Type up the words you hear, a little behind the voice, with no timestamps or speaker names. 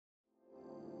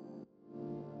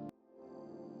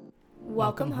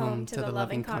Welcome home to the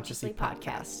Loving Consciously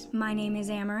podcast. My name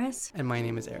is Amaris. And my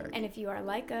name is Eric. And if you are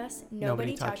like us,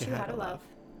 nobody taught you how to love.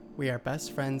 We are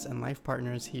best friends and life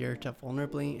partners here to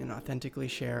vulnerably and authentically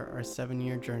share our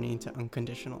 7-year journey to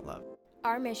unconditional love.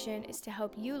 Our mission is to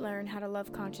help you learn how to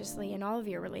love consciously in all of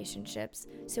your relationships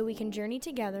so we can journey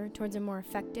together towards a more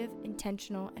effective,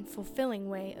 intentional, and fulfilling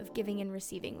way of giving and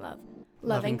receiving love.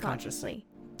 Loving consciously.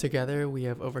 Together, we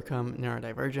have overcome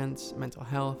neurodivergence, mental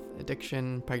health,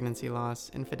 addiction, pregnancy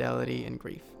loss, infidelity, and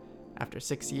grief. After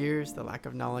 6 years, the lack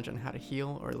of knowledge on how to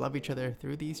heal or love each other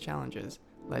through these challenges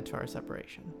led to our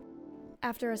separation.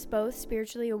 After us both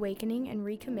spiritually awakening and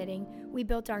recommitting, we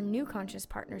built our new conscious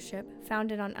partnership,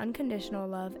 founded on unconditional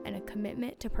love and a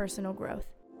commitment to personal growth.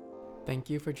 Thank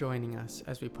you for joining us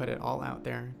as we put it all out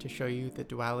there to show you the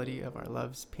duality of our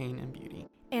love's pain and beauty.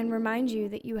 And remind you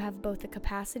that you have both the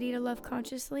capacity to love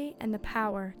consciously and the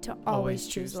power to always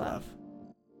choose love.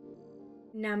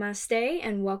 Namaste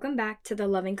and welcome back to the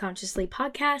Loving Consciously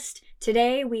podcast.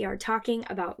 Today we are talking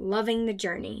about loving the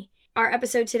journey. Our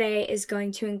episode today is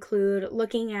going to include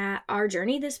looking at our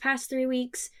journey this past 3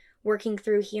 weeks, working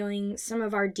through healing some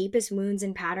of our deepest wounds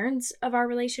and patterns of our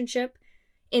relationship,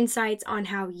 insights on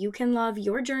how you can love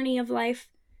your journey of life,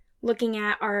 looking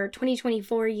at our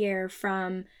 2024 year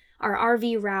from our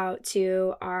RV route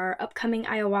to our upcoming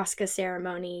ayahuasca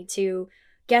ceremony to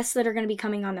guests that are going to be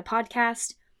coming on the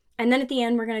podcast. And then at the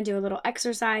end, we're going to do a little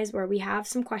exercise where we have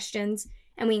some questions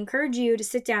and we encourage you to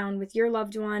sit down with your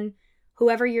loved one,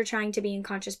 whoever you're trying to be in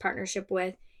conscious partnership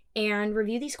with, and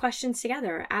review these questions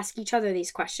together. Ask each other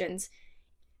these questions.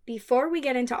 Before we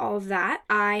get into all of that,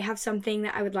 I have something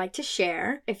that I would like to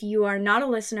share. If you are not a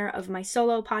listener of my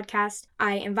solo podcast,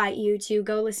 I invite you to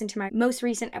go listen to my most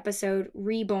recent episode,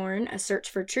 Reborn, A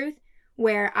Search for Truth,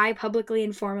 where I publicly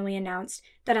and formally announced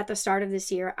that at the start of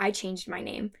this year, I changed my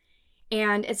name.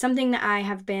 And it's something that I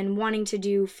have been wanting to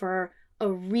do for a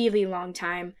really long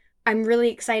time. I'm really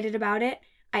excited about it.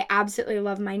 I absolutely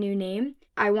love my new name.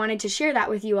 I wanted to share that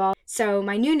with you all. So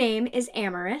my new name is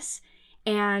Amaris,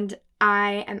 and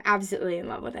I am absolutely in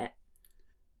love with it.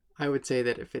 I would say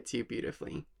that it fits you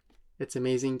beautifully. It's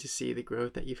amazing to see the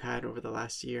growth that you've had over the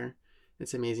last year.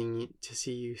 It's amazing to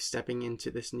see you stepping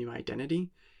into this new identity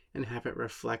and have it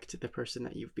reflect the person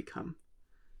that you've become.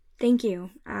 Thank you.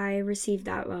 I received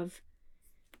that love.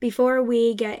 Before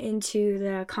we get into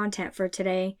the content for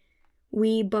today,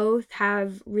 we both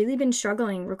have really been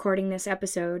struggling recording this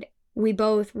episode. We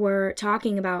both were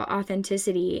talking about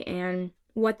authenticity and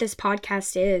what this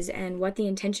podcast is and what the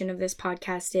intention of this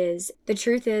podcast is. The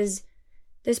truth is,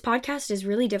 this podcast is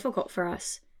really difficult for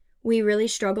us. We really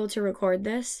struggle to record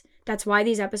this. That's why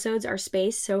these episodes are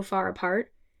spaced so far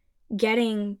apart.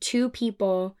 Getting two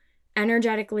people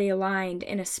energetically aligned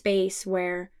in a space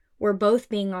where we're both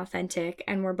being authentic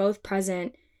and we're both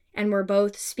present and we're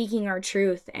both speaking our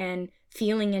truth and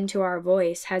feeling into our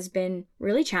voice has been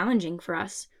really challenging for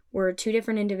us. We're two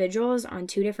different individuals on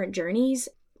two different journeys.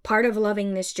 Part of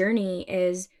loving this journey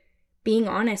is being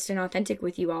honest and authentic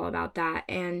with you all about that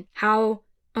and how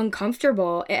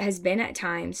uncomfortable it has been at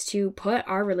times to put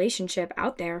our relationship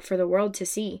out there for the world to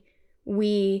see.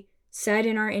 We said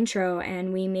in our intro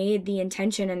and we made the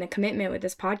intention and the commitment with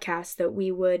this podcast that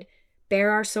we would bare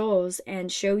our souls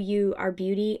and show you our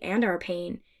beauty and our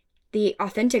pain. The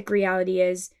authentic reality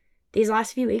is these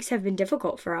last few weeks have been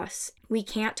difficult for us. We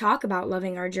can't talk about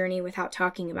loving our journey without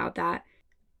talking about that.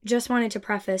 Just wanted to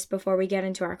preface before we get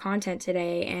into our content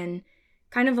today and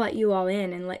kind of let you all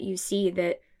in and let you see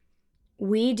that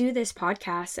we do this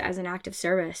podcast as an act of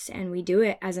service and we do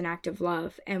it as an act of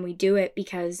love. And we do it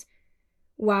because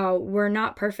while we're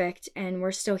not perfect and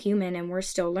we're still human and we're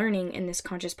still learning in this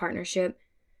conscious partnership,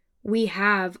 we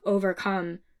have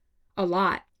overcome a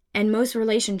lot. And most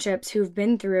relationships who've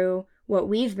been through what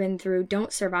we've been through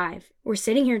don't survive. We're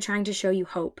sitting here trying to show you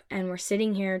hope, and we're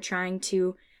sitting here trying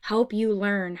to help you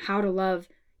learn how to love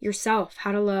yourself,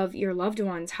 how to love your loved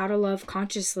ones, how to love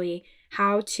consciously,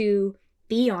 how to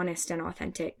be honest and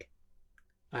authentic.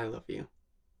 I love you.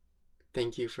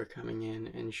 Thank you for coming in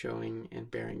and showing and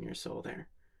bearing your soul there.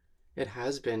 It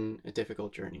has been a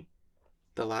difficult journey.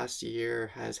 The last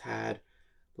year has had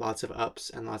lots of ups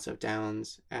and lots of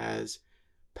downs as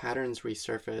patterns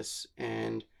resurface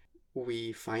and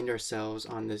we find ourselves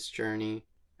on this journey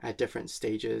at different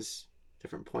stages,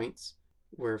 different points.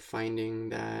 We're finding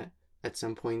that at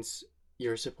some points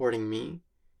you're supporting me,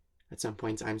 at some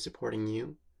points I'm supporting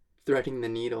you, threading the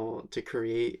needle to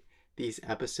create these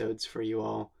episodes for you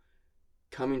all,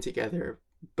 coming together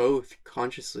both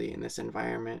consciously in this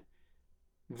environment,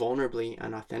 vulnerably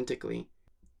and authentically,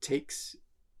 takes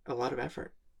a lot of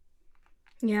effort.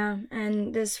 Yeah,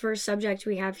 and this first subject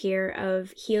we have here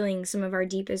of healing some of our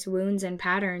deepest wounds and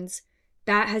patterns,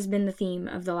 that has been the theme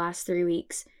of the last 3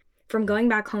 weeks. From going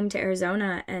back home to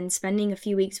Arizona and spending a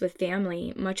few weeks with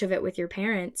family, much of it with your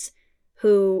parents,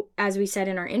 who, as we said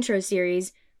in our intro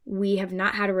series, we have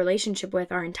not had a relationship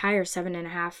with our entire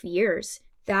 7.5 years.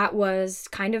 That was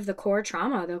kind of the core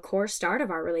trauma, the core start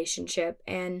of our relationship.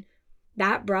 And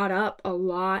that brought up a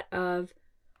lot of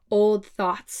old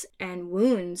thoughts and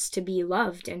wounds to be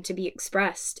loved and to be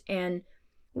expressed. And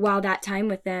while that time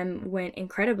with them went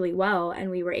incredibly well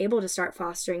and we were able to start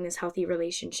fostering this healthy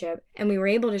relationship and we were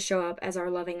able to show up as our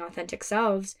loving, authentic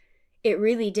selves, it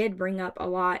really did bring up a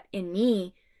lot in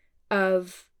me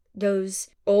of those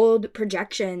old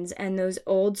projections and those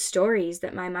old stories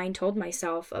that my mind told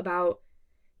myself about,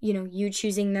 you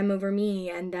choosing them over me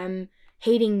and them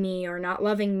hating me or not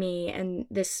loving me and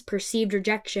this perceived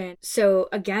rejection. So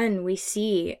again, we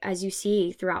see, as you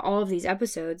see throughout all of these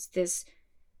episodes, this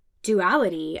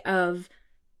duality of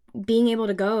being able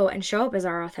to go and show up as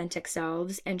our authentic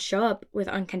selves and show up with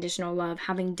unconditional love,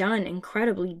 having done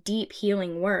incredibly deep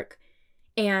healing work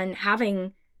and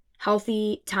having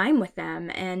healthy time with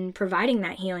them and providing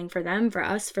that healing for them, for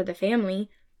us, for the family.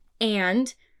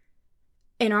 And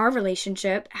in our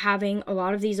relationship, having a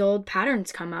lot of these old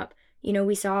patterns come up.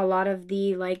 We saw a lot of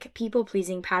the people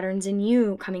pleasing patterns in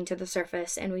you coming to the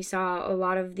surface, and we saw a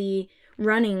lot of the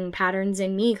running patterns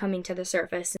in me coming to the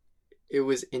surface. It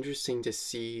was interesting to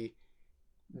see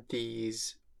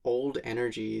these old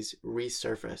energies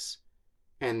resurface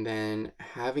and then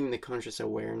having the conscious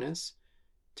awareness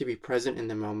to be present in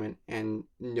the moment and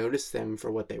notice them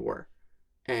for what they were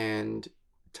and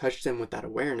touch them with that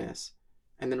awareness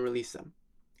and then release them.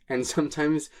 And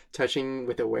sometimes touching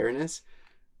with awareness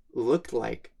looked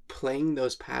like playing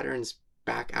those patterns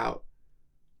back out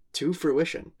to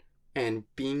fruition and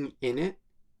being in it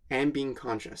and being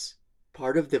conscious.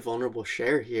 Part of the vulnerable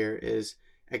share here is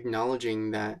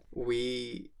acknowledging that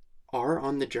we are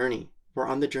on the journey. We're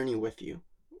on the journey with you.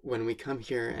 When we come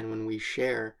here and when we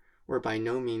share, we're by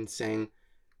no means saying,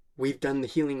 we've done the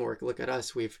healing work, look at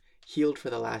us, we've healed for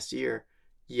the last year.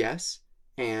 Yes,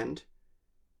 and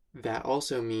that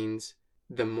also means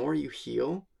the more you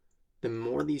heal, the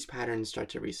more these patterns start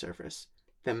to resurface,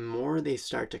 the more they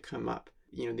start to come up.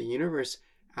 The universe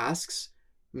asks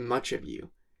much of you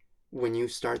when you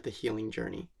start the healing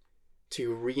journey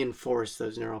to reinforce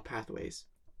those neural pathways.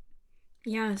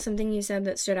 Yeah, something you said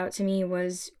that stood out to me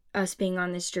was us being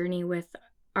on this journey with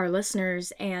our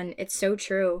listeners, and it's so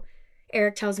true.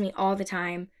 Eric tells me all the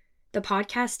time, the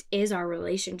podcast is our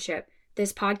relationship.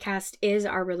 This podcast is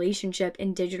our relationship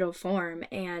in digital form,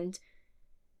 and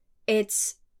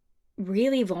it's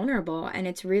really vulnerable and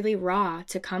it's really raw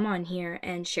to come on here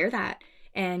and share that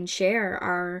and share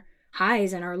our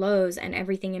highs and our lows and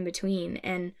everything in between.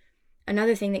 And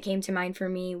another thing that came to mind for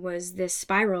me was this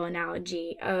spiral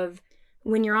analogy of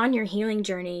when you're on your healing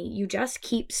journey, you just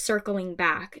keep circling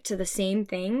back to the same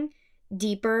thing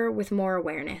deeper with more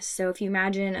awareness. So if you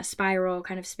imagine a spiral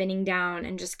kind of spinning down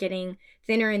and just getting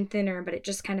thinner and thinner, but it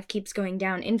just kind of keeps going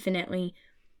down infinitely,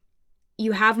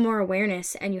 you have more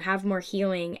awareness and you have more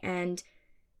healing, and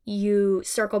you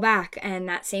circle back and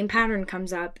that same pattern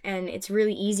comes up, and it's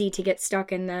really easy to get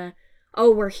stuck in the,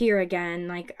 oh, we're here again.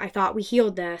 Like, I thought we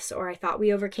healed this, or I thought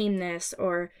we overcame this,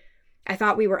 or I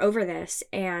thought we were over this.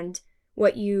 And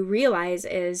what you realize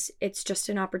is it's just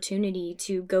an opportunity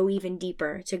to go even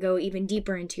deeper,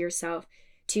 into yourself,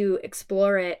 to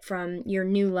explore it from your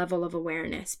new level of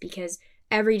awareness, because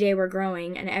every day we're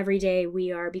growing and every day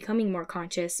we are becoming more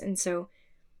conscious. And so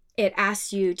it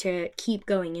asks you to keep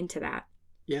going into that.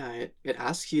 Yeah, it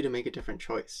asks you to make a different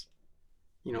choice.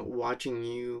 Watching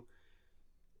you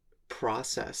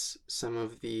process some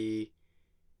of the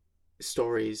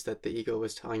stories that the ego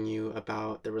was telling you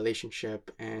about the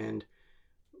relationship and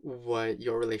what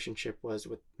your relationship was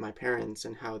with my parents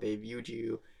and how they viewed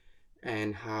you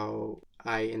and how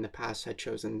I in the past had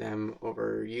chosen them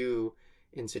over you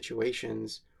in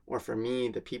situations, or for me,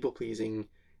 the people pleasing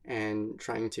and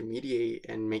trying to mediate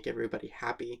and make everybody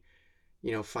happy,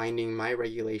 finding my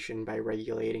regulation by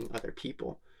regulating other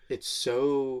people. It's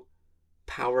so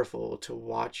powerful to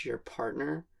watch your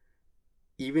partner,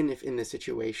 even if in the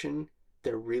situation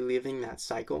they're reliving that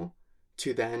cycle,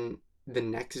 to then the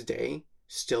next day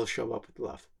still show up with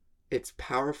love. It's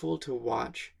powerful to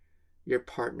watch your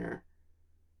partner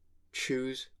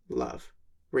choose love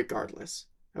regardless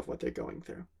of what they're going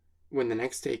through. When the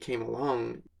next day came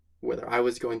along, whether I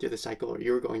was going through the cycle or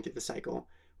you were going through the cycle,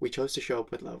 we chose to show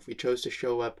up with love. We chose to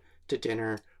show up to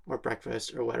dinner or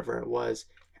breakfast or whatever it was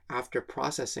after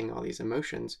processing all these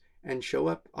emotions and show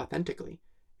up authentically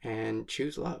and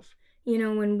choose love. You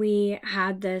know, when we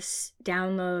had this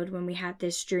download, when we had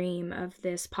this dream of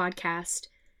this podcast,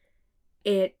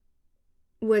 it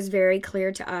was very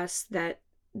clear to us that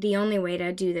the only way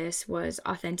to do this was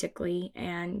authentically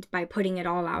and by putting it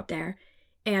all out there.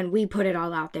 And we put it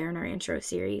all out there in our intro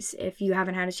series. If you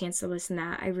haven't had a chance to listen to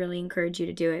that, I really encourage you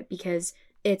to do it, because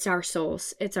it's our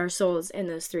souls. It's our souls in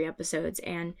those 3 episodes.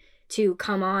 And to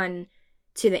come on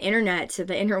to the internet, to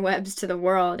the interwebs, to the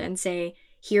world and say,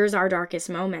 here's our darkest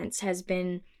moments, has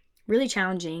been really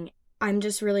challenging. I'm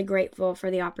just really grateful for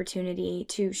the opportunity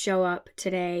to show up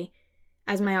today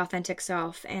as my authentic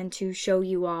self and to show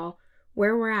you all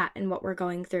where we're at and what we're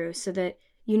going through, so that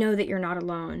you know that you're not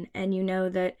alone, and you know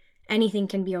that anything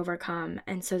can be overcome,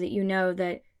 and so that you know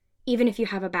that even if you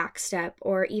have a back step,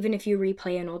 or even if you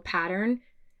replay an old pattern,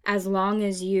 as long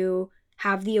as you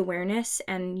have the awareness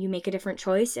and you make a different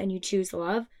choice and you choose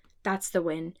love, that's the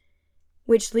win.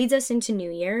 Which leads us into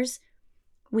New Year's.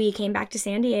 We came back to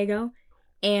San Diego,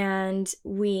 and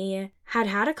we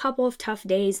had a couple of tough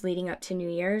days leading up to New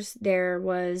Year's. There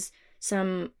was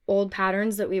some old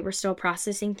patterns that we were still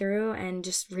processing through, and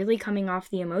just really coming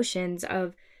off the emotions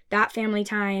of that family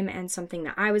time and something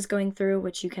that I was going through,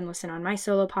 which you can listen on my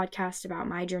solo podcast about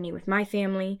my journey with my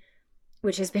family,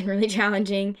 which has been really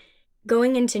challenging.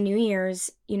 Going into New Year's,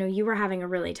 you know, you were having a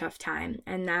really tough time,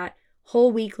 and that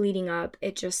whole week leading up,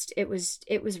 it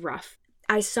was rough.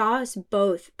 I saw us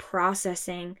both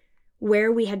processing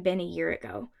where we had been a year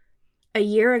ago. A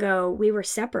year ago, we were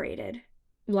separated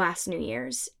last New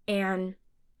Year's, and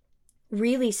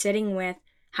really sitting with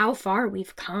how far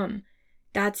we've come.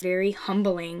 That's very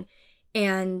humbling,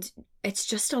 and it's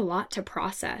just a lot to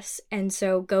process. And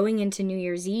so going into New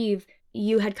Year's Eve,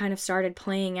 you had kind of started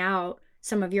playing out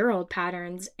some of your old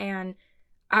patterns, and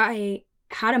I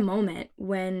had a moment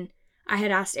when I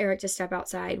had asked Eric to step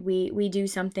outside. We do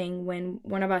something when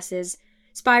one of us is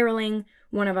spiraling,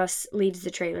 one of us leaves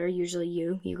the trailer, usually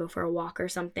you go for a walk or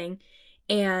something.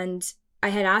 And I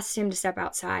had asked him to step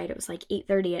outside. It was like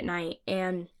 8:30 at night,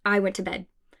 and I went to bed.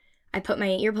 I put my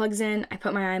earplugs in, I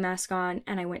put my eye mask on,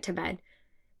 and I went to bed,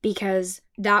 because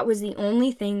that was the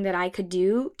only thing that I could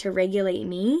do to regulate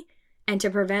me and to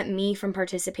prevent me from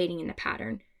participating in the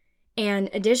pattern. And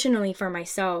additionally, for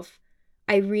myself,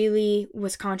 I really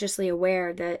was consciously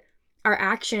aware that our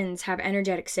actions have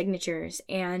energetic signatures,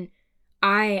 and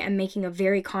I am making a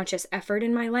very conscious effort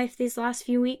in my life these last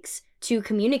few weeks to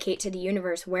communicate to the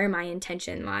universe where my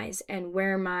intention lies and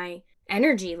where my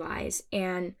energy lies.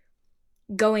 And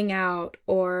going out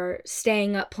or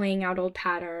staying up playing out old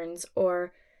patterns,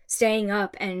 or staying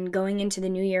up and going into the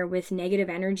new year with negative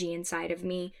energy inside of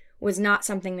me was not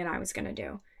something that I was going to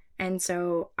do. And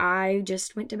so I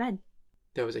just went to bed.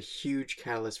 There was a huge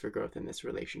catalyst for growth in this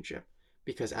relationship,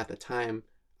 because at the time,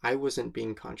 I wasn't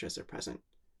being conscious or present.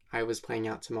 I was playing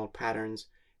out some old patterns,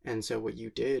 and so what you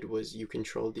did was you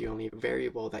controlled the only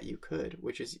variable that you could,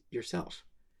 which is yourself.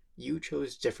 You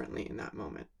chose differently in that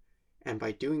moment, and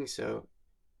by doing so,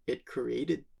 it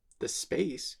created the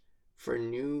space for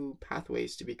new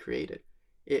pathways to be created.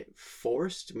 It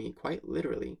forced me, quite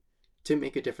literally, to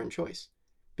make a different choice,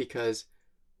 because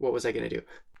what was I going to do?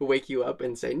 Wake you up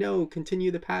and say, no,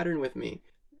 continue the pattern with me.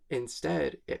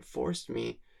 Instead, it forced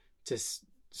me to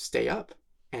stay up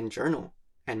and journal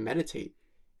and meditate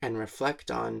and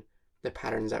reflect on the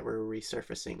patterns that were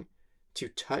resurfacing, to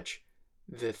touch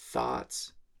the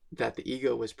thoughts that the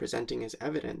ego was presenting as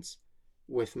evidence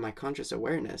with my conscious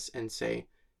awareness and say,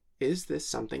 is this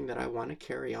something that I want to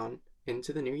carry on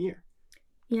into the new year?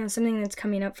 Yeah, something that's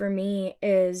coming up for me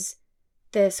is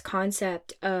this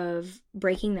concept of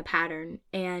breaking the pattern.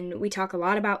 And we talk a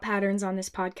lot about patterns on this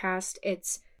podcast.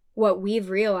 It's what we've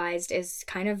realized is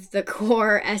kind of the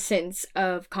core essence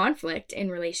of conflict in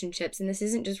relationships. And this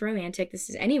isn't just romantic, this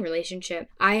is any relationship.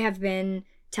 I have been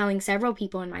telling several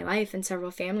people in my life and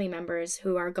several family members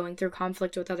who are going through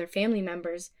conflict with other family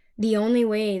members, the only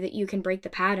way that you can break the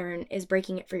pattern is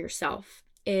breaking it for yourself,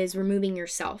 is removing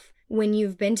yourself. When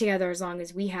you've been together as long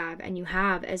as we have, and you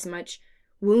have as much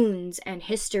wounds and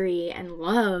history and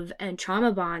love and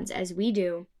trauma bonds as we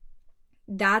do,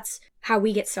 that's how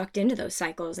we get sucked into those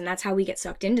cycles, and that's how we get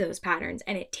sucked into those patterns.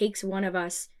 And it takes one of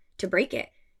us to break it.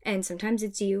 And sometimes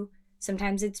it's you,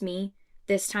 sometimes it's me.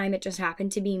 This time it just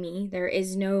happened to be me. There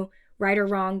is no right or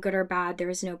wrong, good or bad. There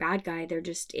is no bad guy. There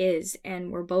just is.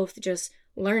 And we're both just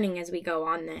learning as we go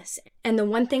on this. And the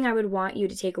one thing I would want you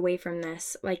to take away from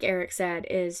this, like Eric said,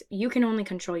 is you can only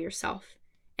control yourself.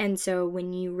 And so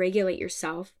when you regulate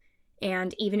yourself,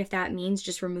 and even if that means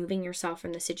just removing yourself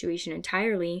from the situation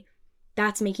entirely,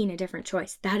 that's making a different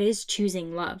choice. That is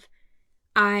choosing love.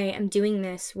 I am doing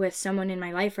this with someone in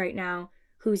my life right now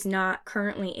who's not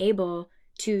currently able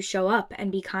to show up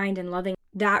and be kind and loving.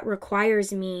 That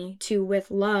requires me to,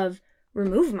 with love,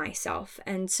 remove myself.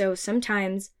 And so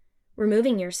sometimes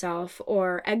removing yourself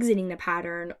or exiting the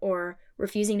pattern or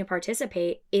refusing to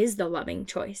participate is the loving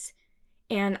choice.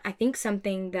 And I think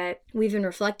something that we've been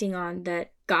reflecting on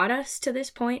that got us to this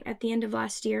point at the end of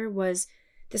last year was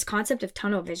this concept of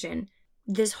tunnel vision.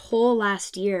 This whole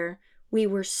last year, we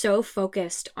were so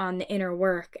focused on the inner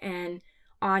work and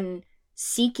on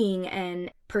seeking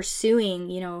and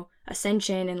pursuing,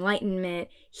 ascension, enlightenment,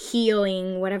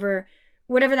 healing, whatever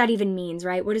that even means,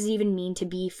 right? What does it even mean to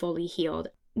be fully healed?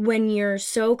 When you're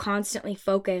so constantly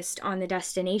focused on the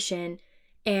destination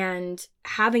and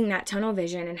having that tunnel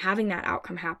vision and having that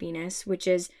outcome happiness, which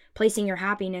is placing your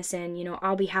happiness in,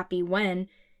 I'll be happy when,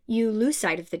 you lose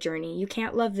sight of the journey. You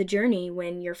can't love the journey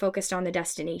when you're focused on the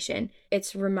destination.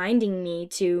 It's reminding me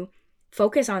to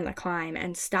focus on the climb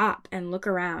and stop and look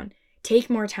around. Take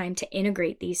more time to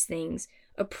integrate these things,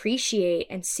 appreciate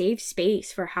and save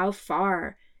space for how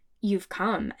far you've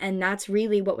come. And that's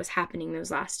really what was happening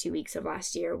those last 2 weeks of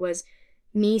last year, was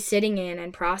me sitting in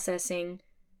and processing,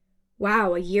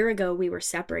 wow, a year ago we were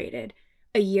separated.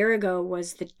 A year ago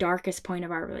was the darkest point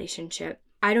of our relationship.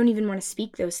 I don't even want to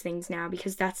speak those things now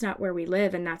because that's not where we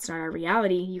live and that's not our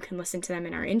reality. You can listen to them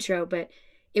in our intro, but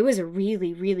it was a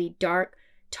really, really dark,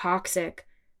 toxic,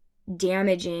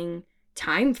 damaging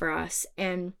time for us.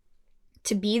 And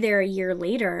to be there a year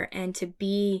later and to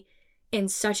be in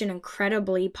such an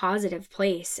incredibly positive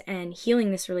place and healing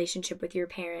this relationship with your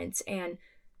parents and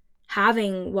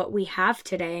having what we have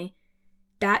today,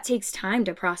 that takes time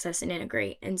to process and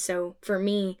integrate. And so for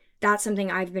me, that's something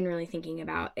I've been really thinking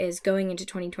about, is going into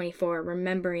 2024,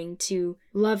 remembering to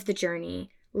love the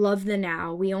journey, love the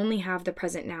now. We only have the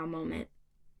present now moment.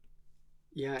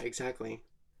 Yeah, exactly.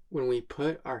 When we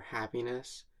put our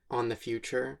happiness on the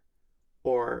future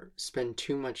or spend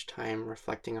too much time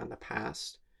reflecting on the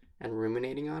past and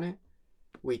ruminating on it,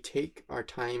 we take our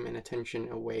time and attention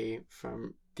away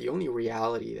from the only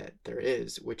reality that there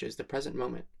is, which is the present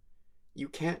moment. You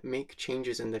can't make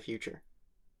changes in the future.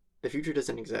 The future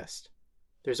doesn't exist.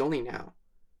 There's only now.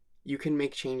 You can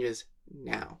make changes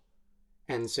now.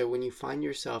 And so when you find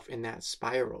yourself in that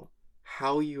spiral,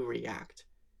 how you react,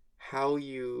 how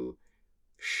you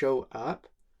show up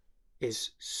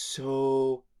is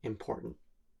so important.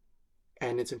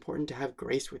 And it's important to have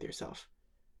grace with yourself.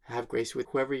 Have grace with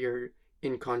whoever you're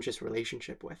in conscious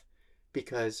relationship with.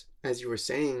 Because as you were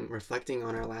saying, reflecting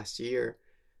on our last year,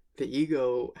 the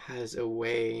ego has a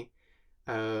way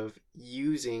of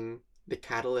using the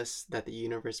catalysts that the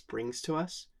universe brings to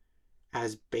us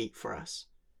as bait for us.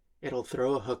 It'll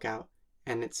throw a hook out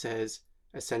and it says,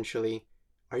 essentially,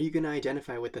 are you going to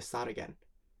identify with this thought again?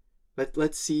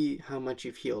 Let's see how much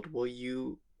you've healed. Will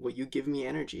you give me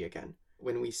energy again?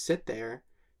 When we sit there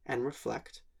and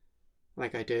reflect,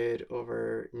 like I did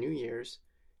over New Year's,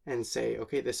 and say,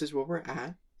 okay, this is where we're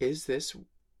at. Is this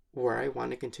where I want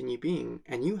to continue being?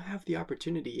 And you have the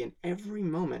opportunity in every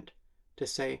moment to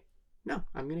say, no,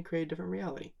 I'm going to create a different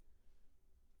reality.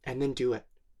 And then do it.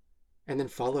 And then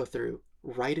follow through.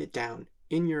 Write it down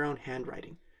in your own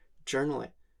handwriting. Journal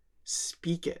it.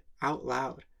 Speak it out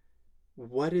loud.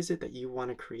 What is it that you want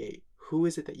to create? Who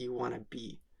is it that you want to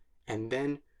be? And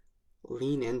then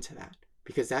lean into that,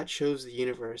 because that shows the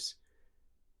universe,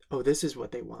 oh, this is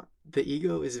what they want. The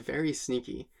ego is very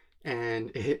sneaky and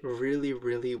it really,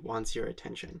 really wants your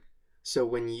attention. So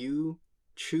when you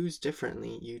choose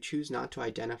differently, you choose not to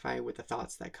identify with the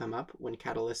thoughts that come up when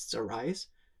catalysts arise,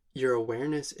 your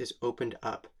awareness is opened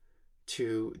up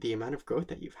to the amount of growth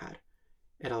that you've had.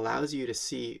 It allows you to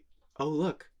see, oh,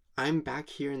 look, I'm back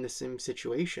here in the same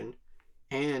situation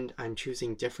and I'm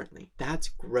choosing differently. That's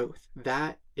growth.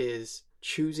 That is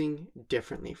choosing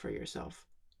differently for yourself.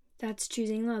 That's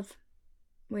choosing love,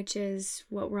 which is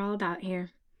what we're all about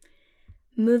here.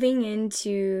 Moving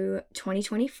into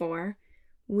 2024,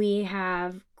 we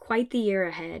have quite the year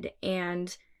ahead,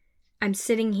 and I'm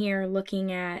sitting here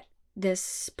looking at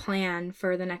this plan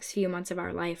for the next few months of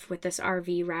our life with this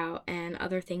RV route and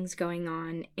other things going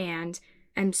on, and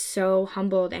I'm so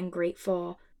humbled and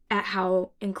grateful at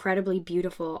how incredibly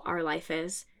beautiful our life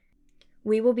is.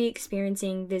 We will be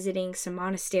visiting some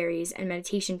monasteries and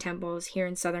meditation temples here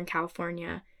in Southern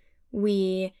California.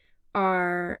 We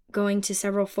are going to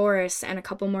several forests and a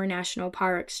couple more national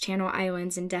parks, Channel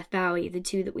Islands and Death Valley, the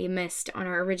two that we missed on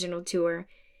our original tour.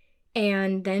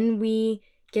 And then we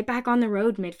get back on the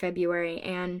road mid-February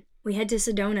and we head to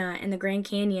Sedona and the Grand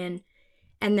Canyon,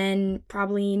 and then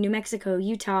probably New Mexico,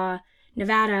 Utah,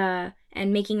 Nevada,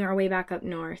 and making our way back up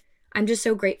north. I'm just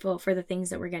so grateful for the things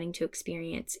that we're getting to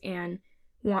experience and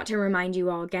want to remind you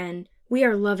all again, We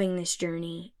are loving this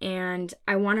journey, and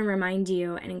I want to remind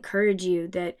you and encourage you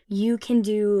that you can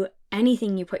do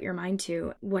anything you put your mind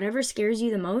to. Whatever scares you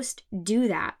the most, do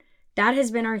that. That has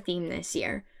been our theme this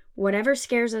year. Whatever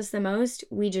scares us the most,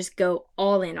 we just go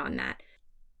all in on that.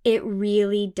 It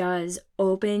really does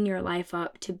open your life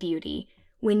up to beauty.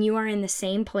 When you are in the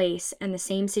same place and the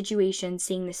same situation,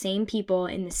 seeing the same people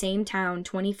in the same town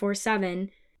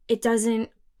 24/7, it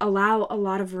doesn't allow a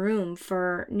lot of room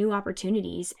for new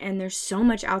opportunities, and there's so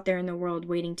much out there in the world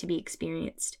waiting to be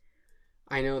experienced.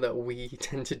 I know that we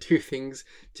tend to do things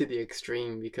to the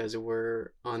extreme because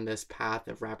we're on this path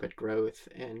of rapid growth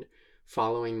and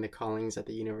following the callings that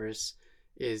the universe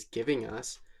is giving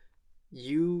us.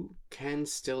 You can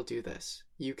still do this.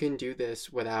 You can do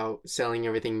this without selling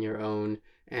everything your own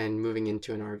and moving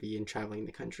into an RV and traveling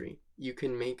the country. You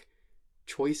can make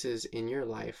choices in your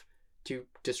life to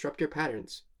disrupt your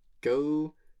patterns.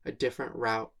 Go a different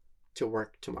route to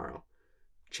work tomorrow.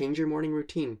 Change your morning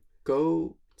routine.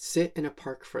 Go sit in a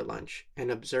park for lunch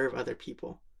and observe other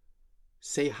people.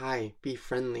 Say hi, be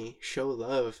friendly, show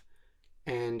love,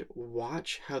 and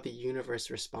watch how the universe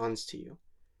responds to you.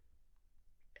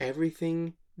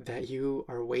 Everything that you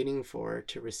are waiting for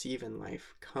to receive in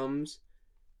life comes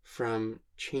from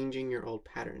changing your old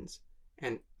patterns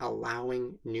and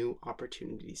allowing new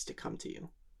opportunities to come to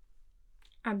you.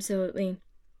 Absolutely.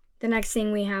 The next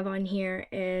thing we have on here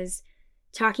is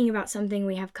talking about something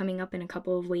we have coming up in a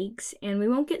couple of weeks, and we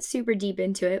won't get super deep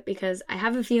into it because I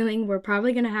have a feeling we're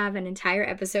probably going to have an entire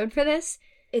episode for this.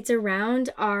 It's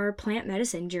around our plant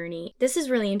medicine journey. This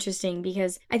is really interesting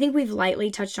because I think we've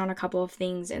lightly touched on a couple of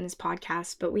things in this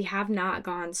podcast, but we have not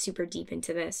gone super deep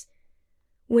into this.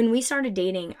 When we started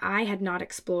dating, I had not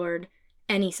explored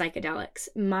any psychedelics.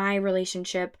 My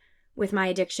relationship with my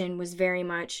addiction was very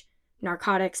much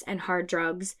narcotics and hard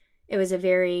drugs. It was a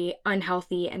very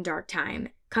unhealthy and dark time.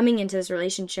 Coming into this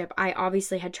relationship, I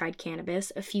obviously had tried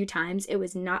cannabis a few times. It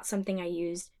was not something I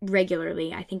used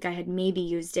regularly. I think I had maybe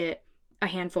used it a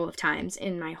handful of times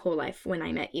in my whole life when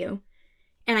I met you.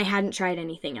 And I hadn't tried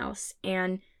anything else.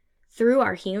 And through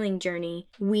our healing journey,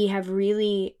 we have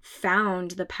really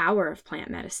found the power of plant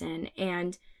medicine.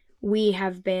 And we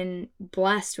have been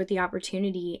blessed with the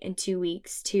opportunity in 2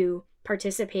 weeks to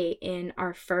participate in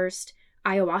our first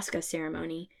ayahuasca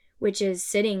ceremony, which is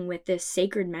sitting with this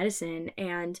sacred medicine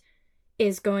and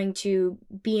is going to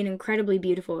be an incredibly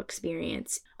beautiful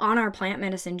experience. On our plant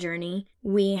medicine journey,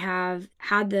 we have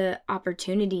had the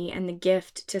opportunity and the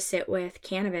gift to sit with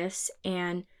cannabis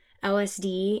and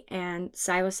LSD and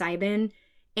psilocybin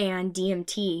and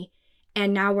DMT.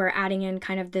 And now we're adding in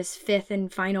kind of this fifth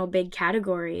and final big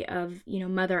category of,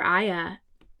 Mother Aya.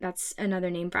 That's another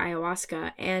name for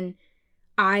ayahuasca. And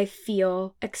I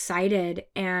feel excited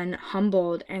and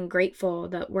humbled and grateful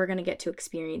that we're going to get to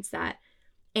experience that.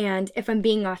 And if I'm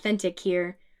being authentic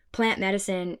here, plant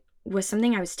medicine was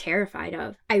something I was terrified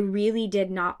of. I really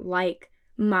did not like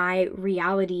my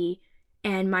reality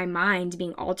and my mind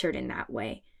being altered in that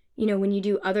way. When you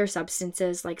do other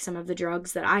substances, like some of the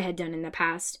drugs that I had done in the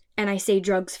past, and I say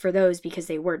drugs for those because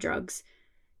they were drugs,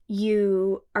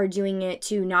 you are doing it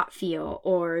to not feel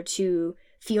or to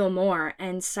feel more.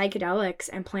 And psychedelics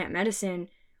and plant medicine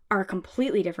are a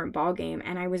completely different ballgame,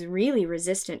 and I was really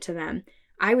resistant to them.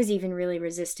 I was even really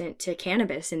resistant to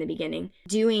cannabis in the beginning.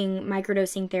 Doing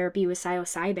microdosing therapy with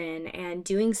psilocybin and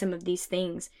doing some of these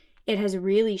things, it has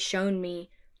really shown me,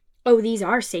 oh, these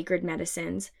are sacred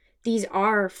medicines. These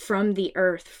are from the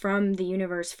earth, from the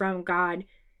universe, from God,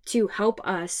 to help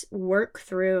us work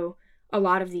through a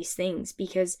lot of these things.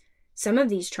 Because some of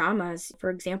these traumas,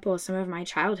 for example, some of my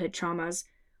childhood traumas,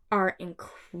 are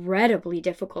incredibly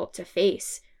difficult to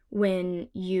face when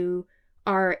you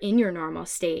are in your normal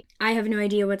state. I have no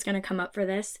idea what's going to come up for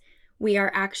this. We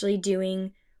are actually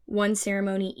doing one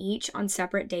ceremony each on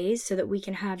separate days so that we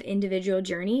can have individual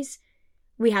journeys.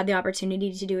 We had the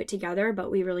opportunity to do it together, but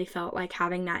we really felt like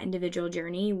having that individual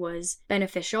journey was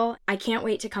beneficial. I can't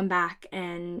wait to come back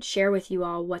and share with you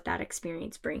all what that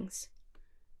experience brings.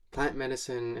 Plant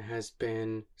medicine has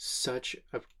been such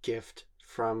a gift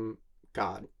from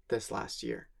God this last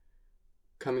year.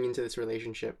 Coming into this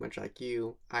relationship, much like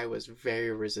you, I was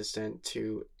very resistant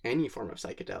to any form of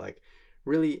psychedelic,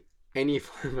 really any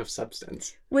form of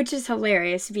substance. Which is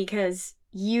hilarious because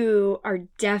you are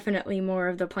definitely more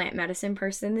of the plant medicine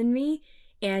person than me,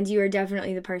 and you are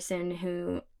definitely the person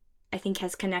who I think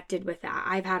has connected with that.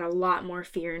 I've had a lot more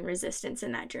fear and resistance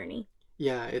in that journey.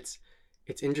 Yeah, it's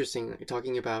interesting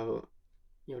talking about,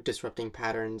 disrupting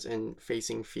patterns and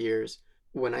facing fears.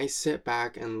 When I sit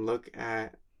back and look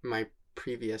at my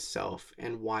previous self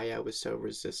and why I was so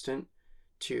resistant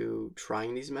to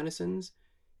trying these medicines,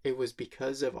 it was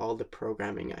because of all the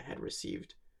programming I had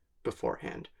received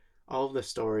beforehand, all of the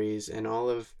stories and all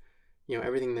of,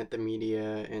 everything that the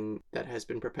media and that has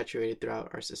been perpetuated throughout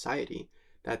our society,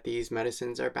 that these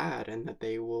medicines are bad and that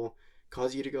they will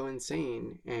cause you to go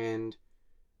insane. And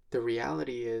the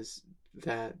reality is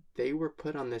that they were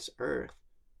put on this earth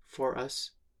for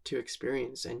us to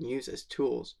experience and use as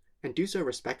tools, and do so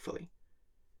respectfully.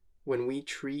 When we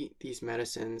treat these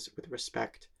medicines with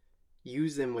respect,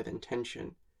 use them with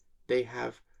intention, they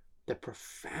have the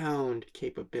profound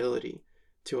capability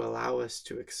to allow us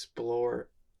to explore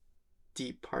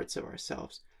deep parts of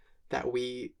ourselves that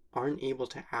we aren't able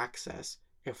to access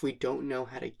if we don't know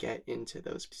how to get into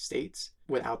those states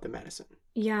without the medicine.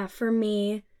 Yeah, for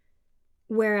me,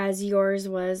 whereas yours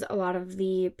was a lot of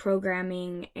the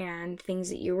programming and things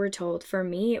that you were told, for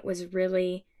me, it was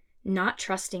really not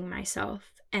trusting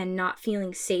myself and not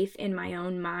feeling safe in my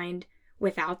own mind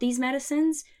without these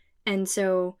medicines. And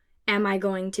so, am I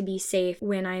going to be safe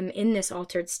when I'm in this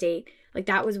altered state? Like,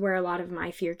 that was where a lot of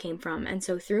my fear came from. And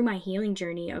so, through my healing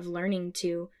journey of learning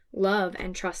to love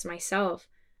and trust myself,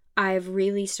 I've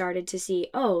really started to see,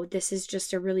 oh, this is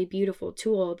just a really beautiful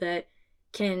tool that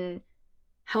can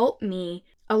help me.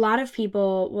 A lot of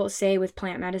people will say with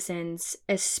plant medicines,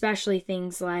 especially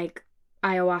things like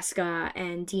ayahuasca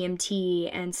and DMT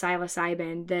and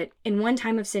psilocybin, that in one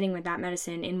time of sitting with that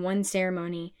medicine, in one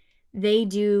ceremony, they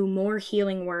do more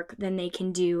healing work than they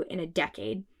can do in a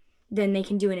decade,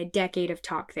 of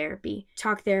talk therapy.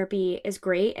 Talk therapy is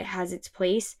great. It has its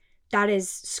place. That is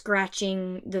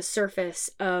scratching the surface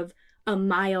of a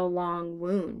mile-long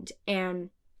wound. And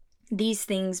these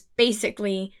things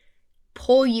basically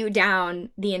pull you down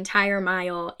the entire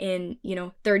mile in,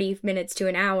 30 minutes to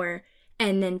an hour,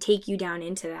 and then take you down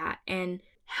into that and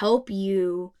help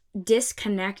you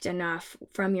disconnect enough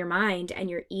from your mind and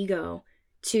your ego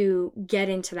to get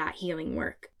into that healing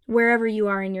work. Wherever you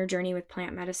are in your journey with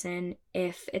plant medicine,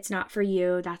 if it's not for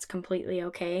you, that's completely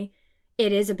okay.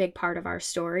 It is a big part of our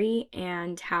story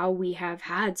and how we have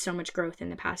had so much growth in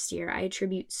the past year. I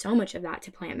attribute so much of that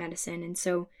to plant medicine. And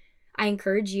so I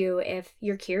encourage you, if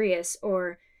you're curious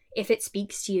or if it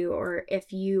speaks to you or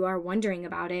if you are wondering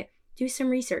about it, do some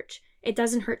research. It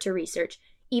doesn't hurt to research.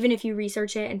 Even if you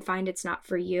research it and find it's not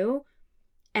for you,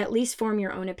 at least form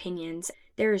your own opinions.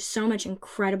 There is so much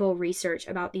incredible research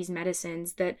about these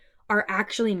medicines that are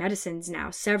actually medicines now.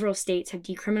 Several states have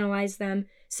decriminalized them.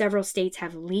 Several states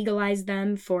have legalized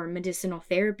them for medicinal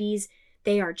therapies.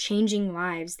 They are changing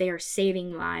lives. They are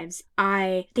saving lives.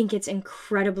 I think it's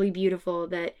incredibly beautiful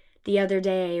that the other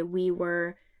day we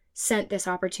were sent this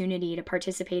opportunity to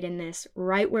participate in this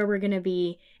right where we're going to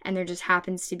be, and there just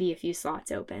happens to be a few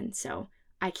slots open. So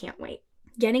I can't wait.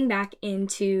 Getting back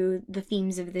into the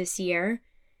themes of this year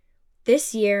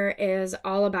is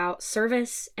all about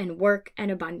service and work and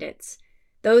abundance.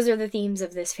 Those are the themes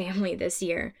of this family this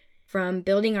year. From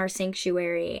building our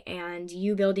sanctuary and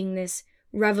you building this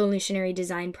revolutionary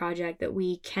design project that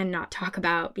we cannot talk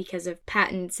about because of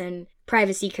patents and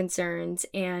privacy concerns,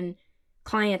 and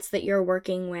clients that you're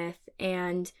working with,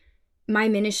 and my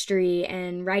ministry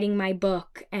and writing my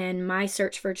book and my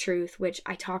search for truth, which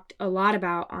I talked a lot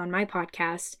about on my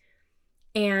podcast,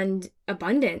 and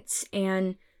abundance.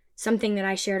 And something that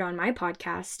I shared on my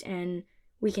podcast and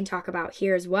we can talk about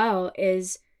here as well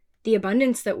is the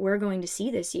abundance that we're going to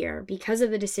see this year because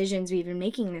of the decisions we've been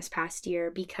making this past year,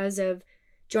 because of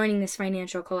joining this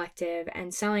financial collective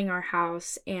and selling our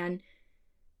house. And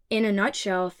in a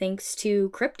nutshell, thanks to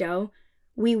crypto,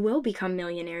 we will become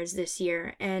millionaires this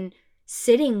year. And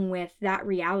sitting with that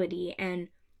reality and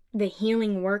the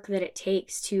healing work that it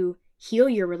takes to heal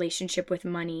your relationship with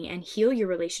money and heal your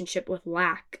relationship with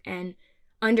lack, and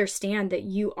understand that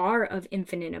you are of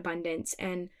infinite abundance,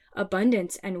 and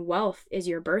abundance and wealth is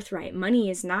your birthright. Money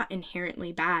is not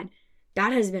inherently bad.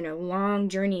 That has been a long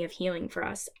journey of healing for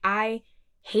us. I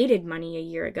hated money a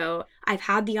year ago. I've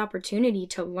had the opportunity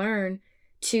to learn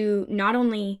to not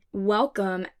only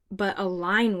welcome but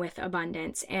align with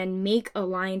abundance and make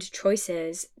aligned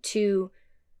choices to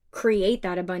create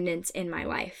that abundance in my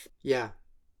life. Yeah,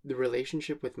 the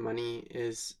relationship with money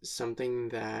is something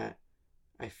that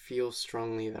I feel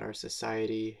strongly that our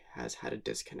society has had a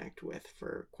disconnect with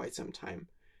for quite some time.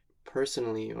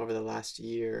 Personally, over the last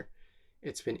year,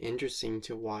 it's been interesting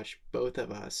to watch both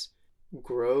of us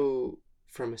grow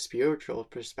from a spiritual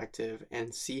perspective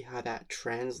and see how that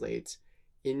translates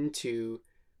into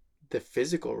the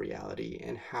physical reality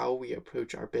and how we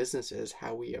approach our businesses,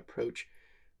 how we approach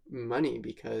money.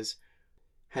 Because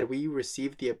had we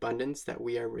received the abundance that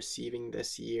we are receiving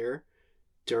this year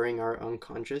during our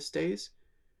unconscious days,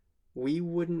 we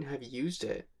wouldn't have used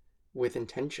it with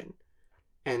intention.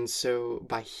 And so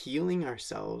by healing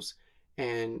ourselves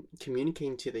and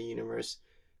communicating to the universe,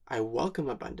 I welcome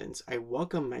abundance. I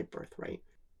welcome my birthright,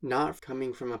 not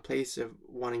coming from a place of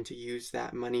wanting to use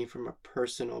that money from a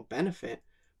personal benefit,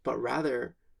 but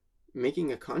rather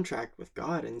making a contract with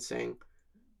God and saying,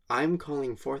 I'm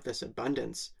calling forth this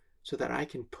abundance so that I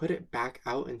can put it back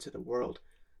out into the world,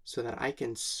 so that I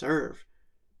can serve.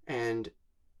 And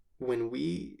when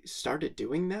we started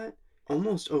doing that,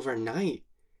 almost overnight,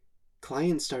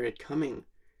 clients started coming.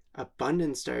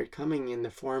 Abundance started coming in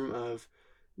the form of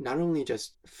not only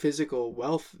just physical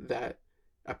wealth that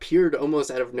appeared almost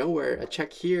out of nowhere, a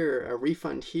check here, a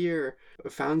refund here,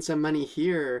 found some money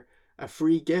here, a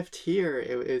free gift here.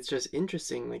 It's just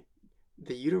interesting. Like,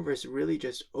 the universe really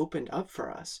just opened up for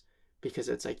us, because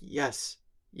it's like, yes,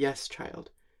 yes,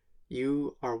 child,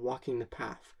 you are walking the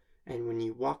path. And when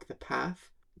you walk the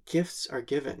path, gifts are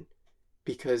given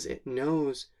because it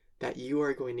knows that you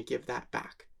are going to give that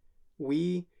back.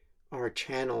 We are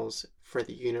channels for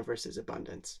the universe's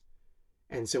abundance.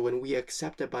 And so when we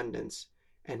accept abundance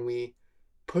and we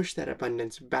push that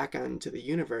abundance back out into the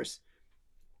universe,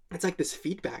 it's like this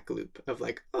feedback loop of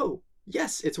like, oh,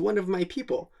 yes, it's one of my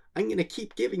people. I'm going to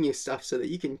keep giving you stuff so that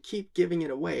you can keep giving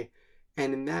it away.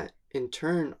 And in that, in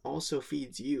turn, also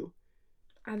feeds you.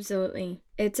 Absolutely.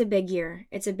 It's a big year.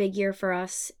 It's a big year for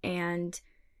us. And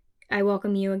I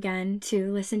welcome you again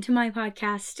to listen to my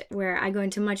podcast, where I go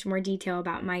into much more detail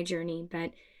about my journey.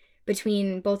 But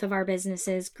between both of our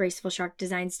businesses, Graceful Shark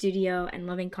Design Studio and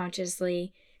Living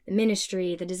Consciously, the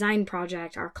ministry, the design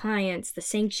project, our clients, the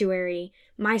sanctuary,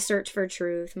 my search for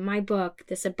truth, my book,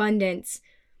 this abundance,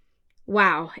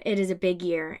 wow, it is a big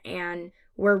year, and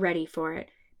we're ready for it.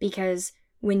 Because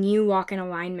when you walk in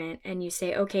alignment and you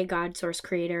say, okay, God, source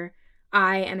creator,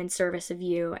 I am in service of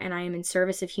you and I am in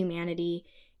service of humanity,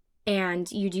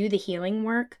 and you do the healing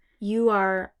work, you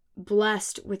are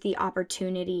blessed with the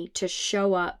opportunity to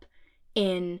show up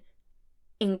in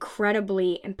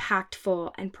incredibly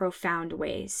impactful and profound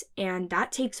ways. And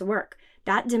that takes work.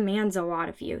 That demands a lot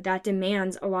of you. That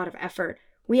demands a lot of effort.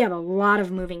 We have a lot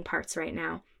of moving parts right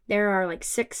now. There are like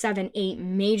 6, 7, 8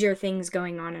 major things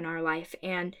going on in our life.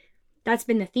 And that's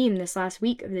been the theme this last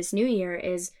week of this new year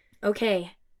is,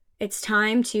 okay, it's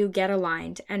time to get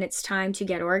aligned, and it's time to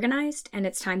get organized, and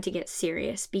it's time to get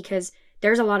serious, because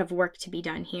there's a lot of work to be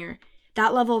done here.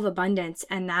 That level of abundance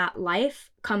and that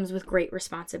life comes with great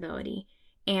responsibility.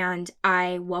 And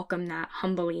I welcome that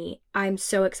humbly. I'm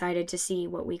so excited to see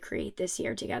what we create this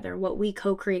year together, what we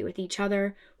co-create with each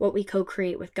other, what we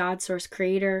co-create with God, source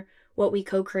creator, what we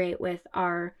co-create with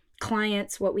our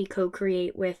clients, what we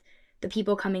co-create with the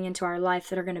people coming into our life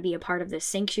that are going to be a part of this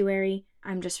sanctuary.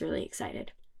 I'm just really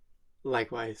excited.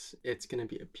 Likewise, it's going to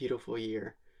be a beautiful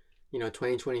year.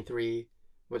 2023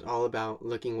 was all about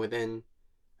looking within,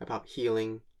 about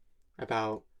healing,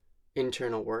 about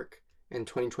internal work. And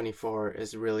 2024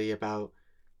 is really about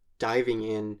diving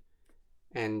in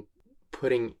and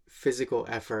putting physical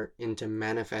effort into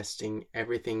manifesting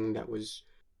everything that was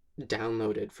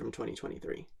downloaded from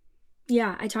 2023.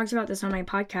 Yeah, I talked about this on my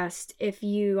podcast. If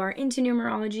you are into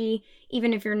numerology,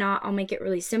 even if you're not, I'll make it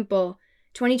really simple.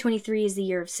 2023 is the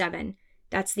year of 7.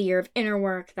 That's the year of inner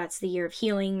work. That's the year of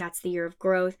healing. That's the year of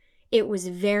growth. It was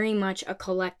very much a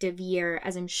collective year,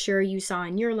 as I'm sure you saw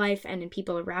in your life and in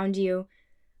people around you,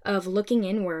 of looking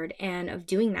inward and of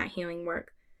doing that healing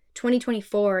work.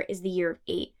 2024 is the year of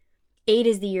 8. 8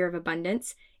 is the year of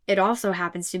abundance. It also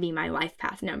happens to be my life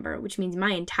path number, which means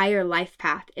my entire life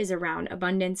path is around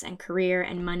abundance and career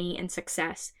and money and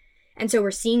success. And so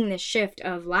we're seeing this shift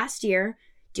of last year,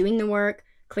 doing the work,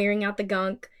 clearing out the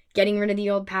gunk, getting rid of the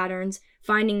old patterns,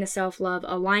 finding the self-love,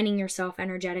 aligning yourself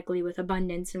energetically with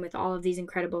abundance and with all of these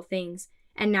incredible things.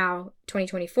 And now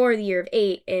 2024, the year of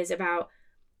 8, is about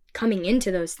coming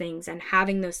into those things and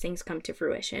having those things come to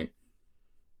fruition.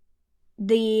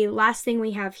 The last thing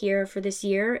we have here for this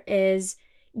year is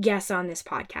guests on this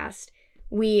podcast.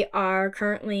 We are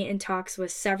currently in talks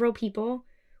with several people.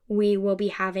 We will be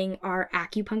having our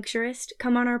acupuncturist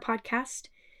come on our podcast.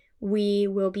 We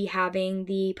will be having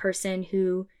the person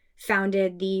who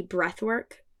founded the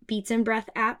Breathwork Beats and Breath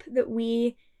app that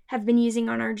we have been using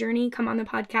on our journey come on the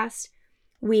podcast.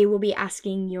 We will be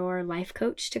asking your life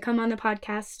coach to come on the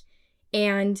podcast,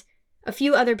 and a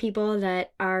few other people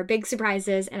that are big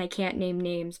surprises, and I can't name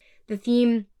names. The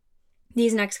theme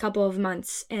these next couple of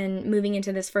months and moving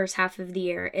into this first half of the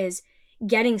year is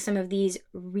getting some of these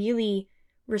really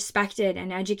respected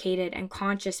and educated and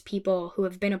conscious people who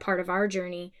have been a part of our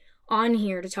journey on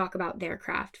here to talk about their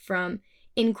craft, from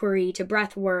inquiry to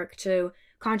breath work to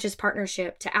conscious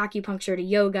partnership to acupuncture to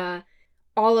yoga.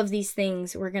 all of these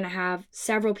things, we're going to have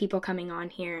several people coming on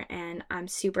here, and I'm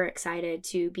super excited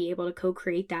to be able to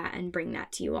co-create that and bring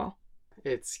that to you all.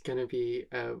 It's going to be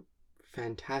a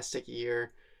fantastic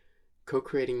year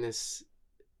co-creating this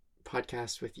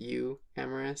podcast with you,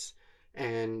 Amaris,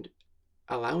 and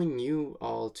allowing you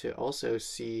all to also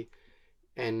see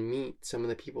and meet some of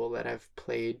the people that have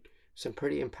played some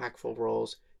pretty impactful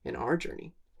roles in our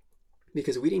journey.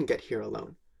 Because we didn't get here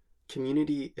alone.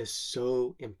 Community is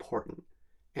so important,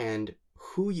 and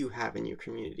who you have in your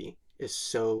community is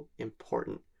so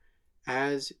important.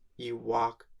 As you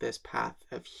walk this path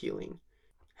of healing,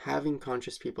 having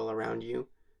conscious people around you,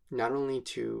 not only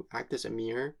to act as a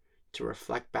mirror, to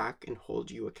reflect back and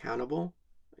hold you accountable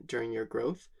during your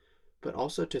growth, but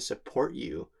also to support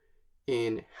you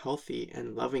in healthy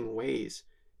and loving ways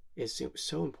is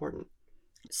so important.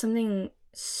 Something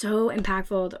so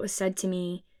impactful that was said to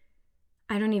me,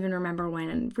 I don't even remember when,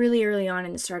 and really early on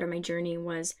in the start of my journey,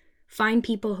 was find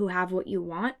people who have what you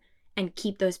want and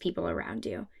keep those people around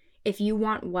you. If you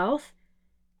want wealth,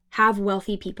 have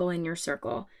wealthy people in your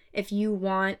circle. If you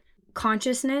want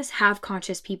consciousness, have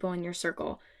conscious people in your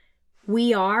circle.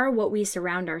 We are what we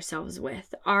surround ourselves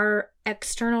with. Our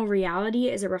external reality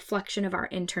is a reflection of our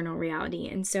internal reality.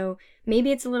 And so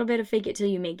maybe it's a little bit of fake it till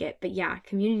you make it. But yeah,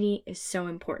 community is so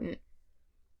important.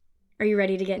 Are you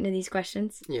ready to get into these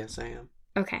questions? Yes, I am.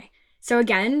 Okay. So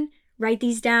again, write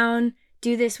these down.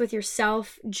 Do this with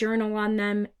yourself. Journal on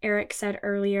them. Eric said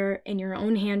earlier, in your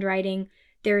own handwriting,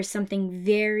 there is something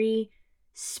very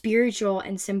spiritual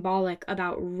and symbolic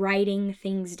about writing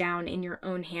things down in your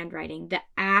own handwriting. The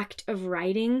act of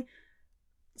writing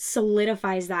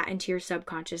solidifies that into your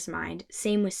subconscious mind.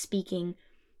 Same with speaking.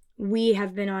 We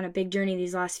have been on a big journey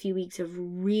these last few weeks of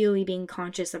really being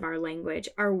conscious of our language.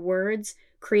 Our words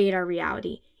create our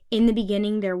reality. In the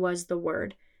beginning, there was the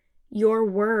word. Your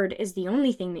word is the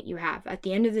only thing that you have. At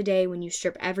the end of the day, when you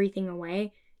strip everything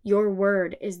away, your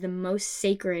word is the most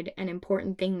sacred and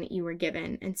important thing that you were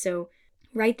given. And so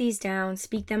write these down,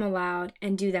 speak them aloud,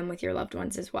 and do them with your loved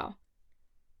ones as well.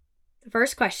 The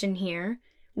first question here,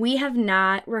 we have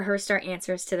not rehearsed our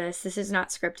answers to this. This is not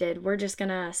scripted. We're just going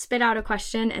to spit out a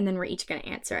question and then we're each going to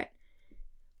answer it.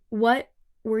 What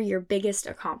were your biggest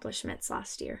accomplishments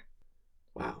last year?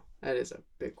 Wow, that is a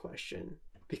big question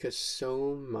because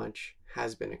so much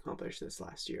has been accomplished this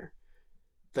last year.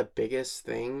 The biggest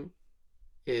thing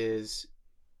is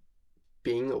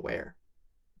being aware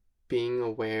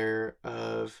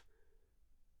of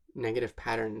negative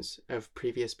patterns of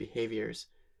previous behaviors.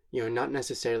 Not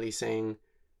necessarily saying,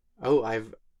 oh,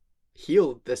 I've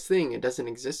healed this thing, it doesn't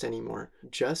exist anymore.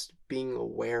 Just being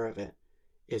aware of it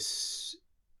is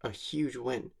a huge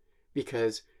win,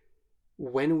 because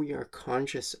when we are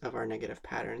conscious of our negative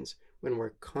patterns, when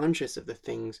we're conscious of the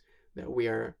things that we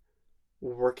are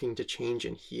working to change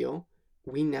and heal,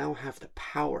 we now have the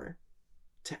power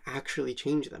to actually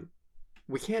change them.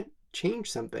 We can't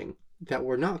change something that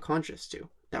we're not conscious to,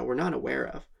 that we're not aware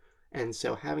of. And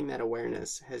so having that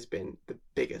awareness has been the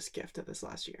biggest gift of this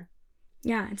last year.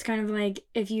 Yeah, it's kind of like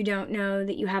if you don't know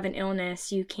that you have an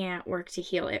illness, you can't work to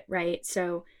heal it, right?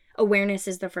 So awareness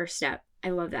is the first step. I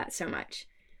love that so much.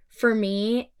 For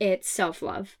me, it's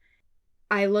self-love.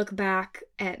 I look back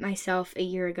at myself a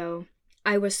year ago.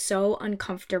 I was so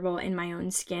uncomfortable in my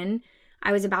own skin.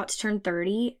 I was about to turn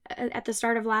 30 at the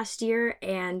start of last year,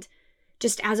 and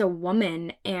just as a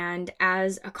woman and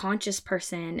as a conscious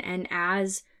person and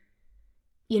as,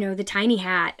 the tiny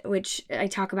hat, which I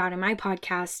talk about in my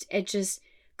podcast, it just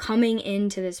coming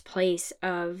into this place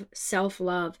of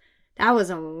self-love. That was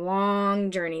a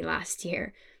long journey last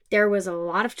year. There was a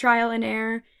lot of trial and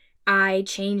error. I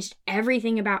changed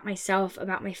everything about myself,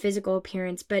 about my physical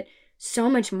appearance, but so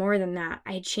much more than that.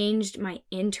 I changed my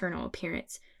internal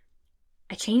appearance.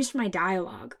 I changed my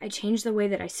dialogue. I changed the way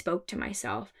that I spoke to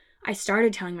myself. I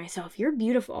started telling myself, you're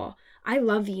beautiful. I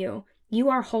love you. You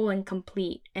are whole and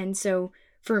complete. And so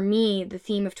for me, the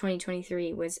theme of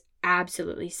 2023 was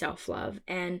absolutely self-love.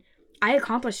 And I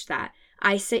accomplished that.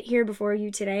 I sit here before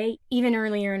you today, even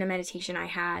earlier in a meditation I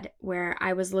had where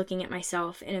I was looking at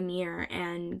myself in a mirror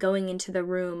and going into the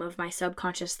room of my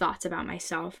subconscious thoughts about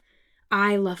myself.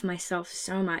 I love myself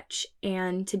so much.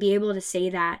 And to be able to say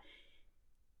that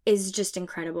is just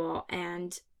incredible,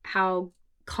 and how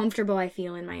comfortable I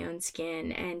feel in my own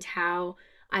skin, and how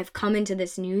I've come into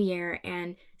this new year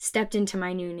and stepped into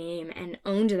my new name and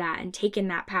owned that and taken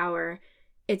that power.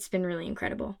 It's been really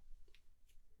incredible.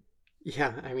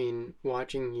 Yeah, I mean,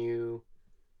 watching you,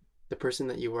 the person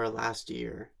that you were last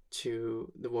year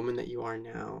to the woman that you are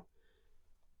now,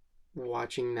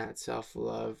 watching that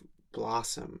self-love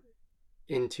blossom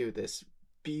into this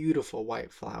beautiful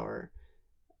white flower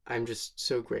I'm just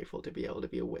so grateful to be able to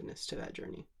be a witness to that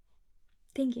journey.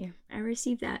 Thank you. I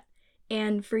received that.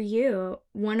 And for you,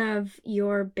 one of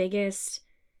your biggest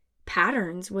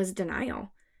patterns was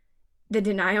denial. The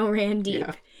denial ran Yeah.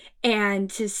 deep. And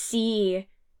to see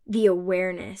the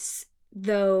awareness,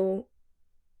 though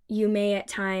you may at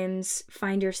times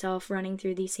find yourself running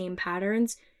through these same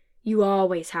patterns, you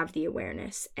always have the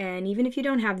awareness. And even if you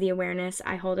don't have the awareness,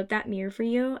 I hold up that mirror for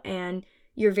you, and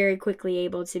you're very quickly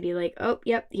able to be like, oh,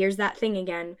 yep, here's that thing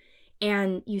again.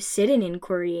 And you sit in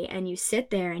inquiry and you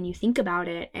sit there and you think about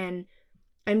it. And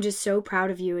I'm just so proud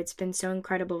of you. It's been so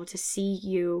incredible to see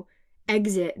you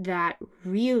exit that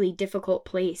really difficult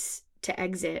place to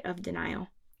exit of denial.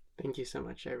 Thank you so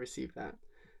much. I received that.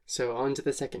 So, on to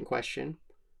the second question.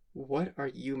 What are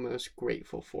you most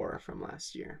grateful for from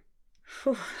last year?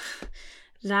 Whew.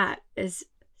 That is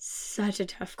such a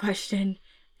tough question.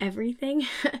 Everything?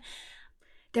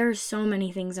 There are so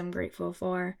many things I'm grateful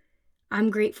for. I'm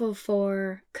grateful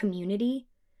for community.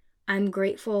 I'm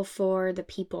grateful for the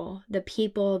people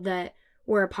that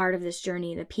were a part of this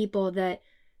journey, the people that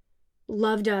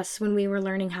loved us when we were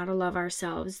learning how to love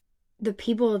ourselves, the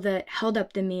people that held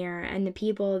up the mirror, and the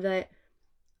people that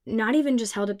not even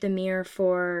just held up the mirror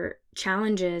for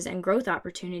challenges and growth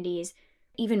opportunities.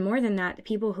 Even more than that, the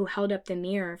people who held up the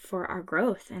mirror for our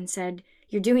growth and said,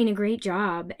 you're doing a great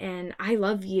job and I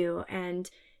love you and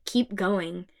keep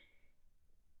going.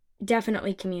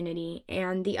 Definitely community.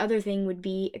 And the other thing would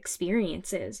be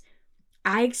experiences.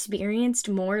 I experienced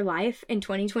more life in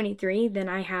 2023 than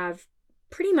I have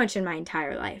pretty much in my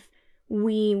entire life.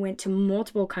 We went to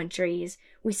multiple countries.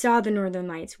 We saw the Northern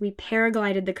Lights. We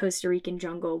paraglided the Costa Rican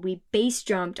jungle. We base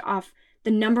jumped off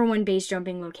the number one base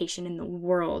jumping location in the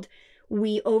world.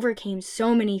 We overcame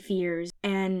so many fears,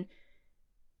 and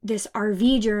this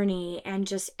RV journey and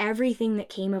just everything that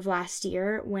came of last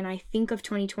year. When I think of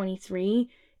 2023,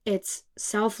 it's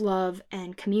self-love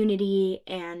and community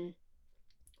and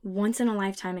once in a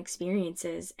lifetime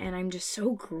experiences. And I'm just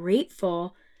so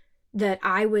grateful that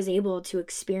I was able to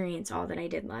experience all that I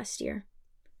did last year.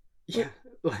 Yeah,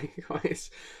 likewise.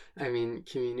 I mean,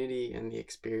 community and the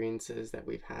experiences that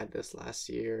we've had this last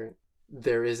year,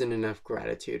 there isn't enough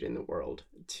gratitude in the world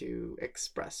to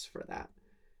express for that.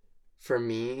 For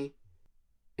me,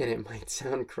 and it might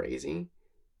sound crazy,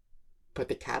 but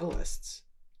the catalysts,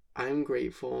 I'm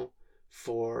grateful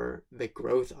for the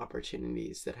growth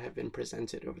opportunities that have been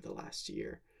presented over the last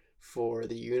year, for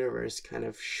the universe kind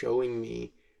of showing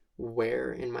me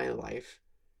where in my life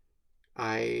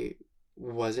I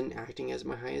wasn't acting as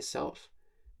my highest self.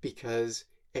 Because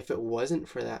if it wasn't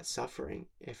for that suffering,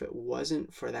 if it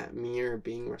wasn't for that mirror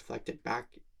being reflected back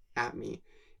at me,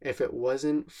 if it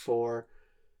wasn't for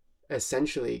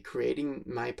essentially creating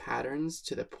my patterns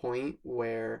to the point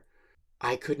where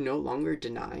I could no longer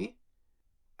deny,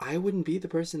 I wouldn't be the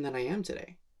person that I am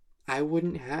today. I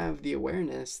wouldn't have the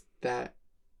awareness that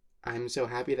I'm so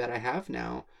happy that I have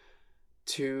now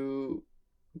to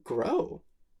grow.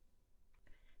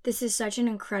 This is such an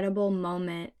incredible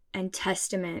moment and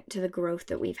testament to the growth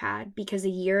that we've had, because a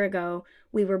year ago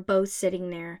we were both sitting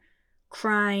there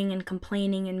crying and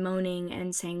complaining and moaning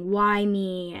and saying, why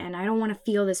me? And I don't want to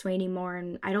feel this way anymore.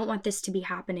 And I don't want this to be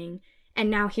happening. And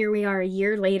now here we are a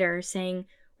year later saying,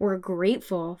 we're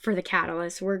grateful for the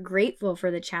catalyst. We're grateful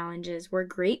for the challenges. We're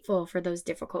grateful for those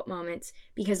difficult moments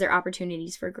because they're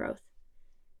opportunities for growth.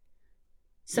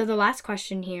 So the last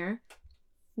question here,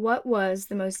 what was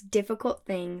the most difficult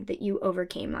thing that you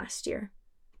overcame last year?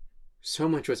 So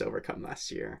much was overcome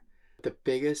last year. The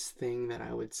biggest thing that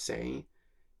I would say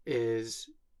is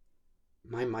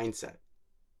my mindset.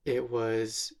 It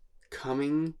was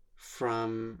coming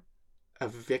from a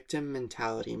victim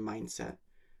mentality mindset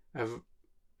of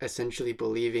essentially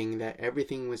believing that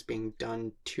everything was being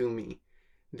done to me,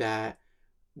 that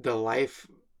the life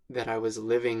that I was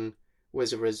living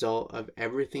was a result of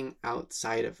everything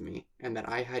outside of me, and that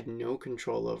I had no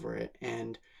control over it,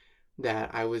 and that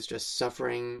I was just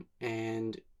suffering,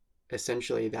 and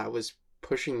essentially that was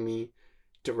pushing me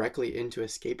directly into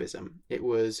escapism. It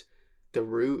was the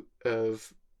root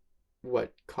of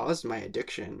what caused my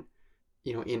addiction.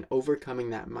 In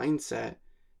overcoming that mindset,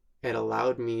 it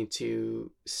allowed me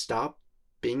to stop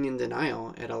being in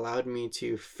denial. It allowed me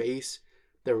to face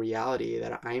the reality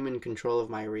that I'm in control of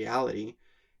my reality,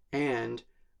 and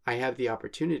I have the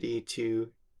opportunity to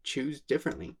choose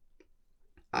differently.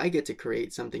 I get to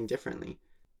create something differently,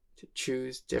 to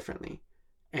choose differently.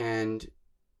 And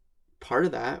part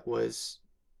of that was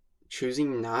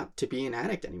choosing not to be an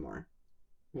addict anymore.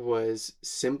 Was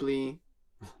simply,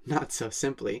 not so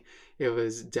simply, it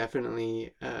was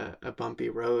definitely a bumpy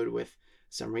road with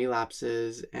some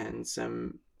relapses and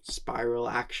some spiral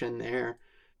action there.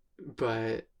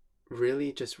 But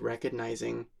really just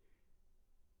recognizing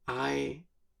I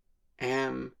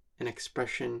am an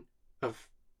expression of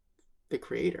the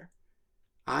Creator.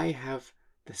 I have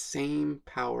the same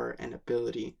power and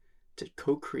ability to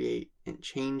co-create and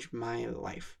change my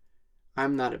life.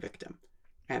 I'm not a victim.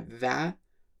 And that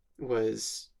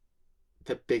was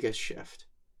the biggest shift.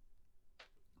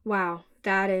 Wow,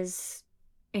 that is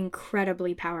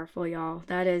incredibly powerful, y'all.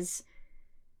 That is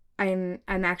I'm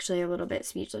actually a little bit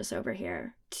speechless over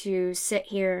here to sit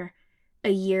here a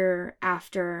year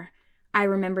after I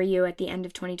remember you at the end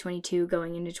of 2022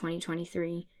 going into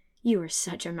 2023. You were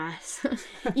such a mess.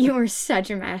 You were such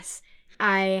a mess.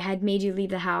 I had made you leave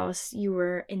the house. You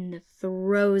were in the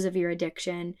throes of your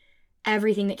addiction.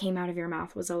 Everything that came out of your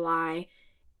mouth was a lie.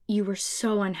 You were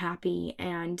so unhappy,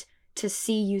 and to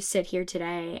see you sit here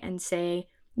today and say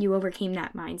you overcame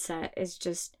that mindset is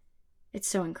just, it's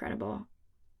so incredible.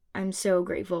 I'm so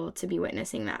grateful to be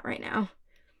witnessing that right now.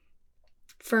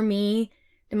 For me,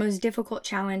 the most difficult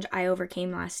challenge I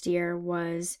overcame last year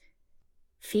was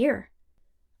fear.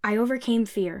 I overcame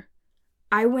fear.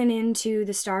 I went into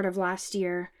the start of last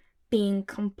year being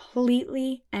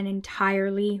completely and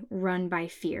entirely run by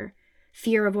fear.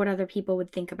 Fear of what other people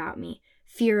would think about me.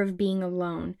 Fear of being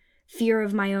alone. Fear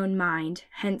of my own mind,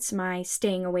 hence my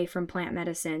staying away from plant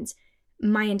medicines.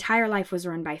 My entire life was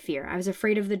run by fear. I was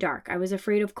afraid of the dark. I was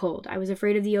afraid of cold. I was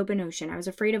afraid of the open ocean. I was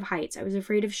afraid of heights. I was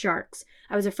afraid of sharks.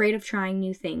 I was afraid of trying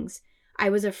new things. I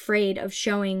was afraid of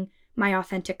showing my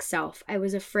authentic self. I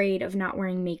was afraid of not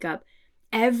wearing makeup.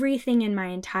 Everything in my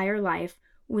entire life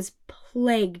was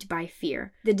plagued by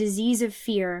fear. The disease of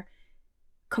fear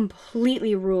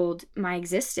completely ruled my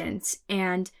existence.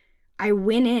 And I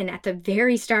went in at the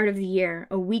very start of the year,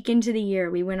 a week into the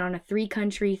year, we went on a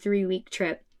 3-country, 3-week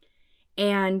trip.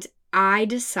 And I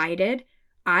decided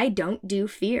I don't do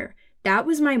fear. That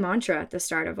was my mantra at the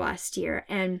start of last year.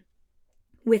 And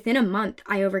within a month,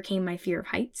 I overcame my fear of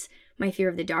heights, my fear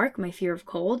of the dark, my fear of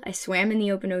cold. I swam in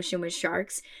the open ocean with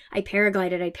sharks. I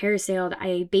paraglided, I parasailed,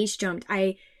 I base jumped.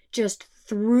 I just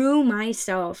threw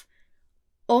myself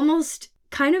almost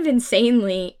kind of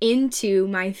insanely into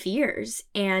my fears.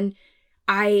 And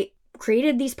I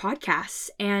created these podcasts,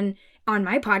 and on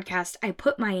my podcast, I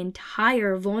put my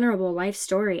entire vulnerable life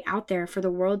story out there for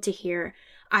the world to hear.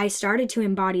 I started to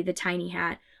embody the tiny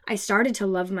hat. I started to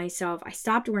love myself. I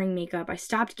stopped wearing makeup. I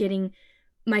stopped getting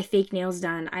my fake nails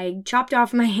done. I chopped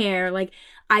off my hair. Like,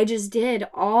 I just did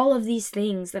all of these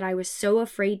things that I was so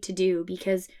afraid to do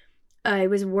because I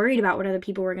was worried about what other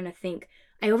people were going to think.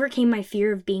 I overcame my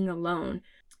fear of being alone.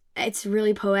 It's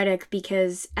really poetic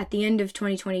because at the end of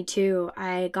 2022,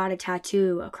 I got a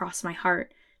tattoo across my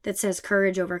heart that says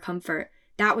courage over comfort.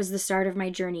 That was the start of my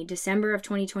journey. December of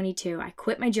 2022, I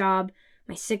quit my job,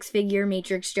 my 6-figure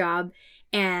Matrix job,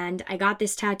 and I got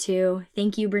this tattoo.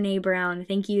 Thank you, Brene Brown.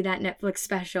 Thank you, that Netflix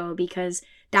special, because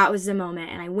that was the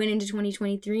moment. And I went into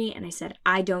 2023 and I said,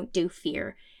 I don't do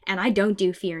fear. And I don't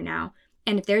do fear now.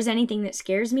 And if there's anything that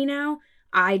scares me now,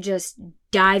 I just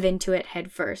dive into it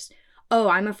head first. Oh,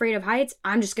 I'm afraid of heights.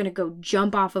 I'm just going to go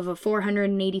jump off of a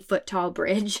 480-foot tall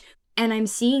bridge. And I'm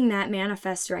seeing that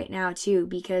manifest right now too,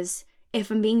 because if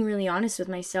I'm being really honest with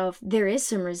myself, there is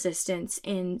some resistance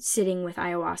in sitting with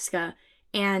ayahuasca.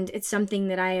 And it's something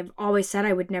that I have always said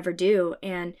I would never do.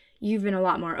 And you've been a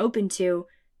lot more open to.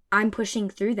 I'm pushing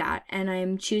through that, and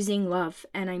I'm choosing love,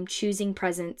 and I'm choosing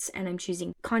presence, and I'm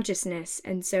choosing consciousness.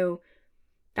 And so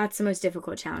that's the most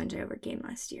difficult challenge I overcame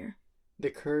last year. The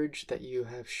courage that you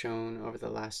have shown over the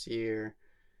last year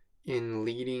in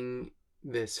leading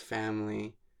this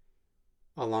family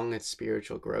along its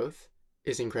spiritual growth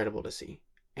is incredible to see.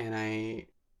 And I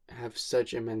have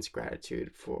such immense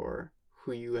gratitude for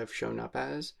who you have shown up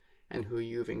as and who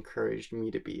you've encouraged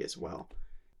me to be as well.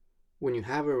 When you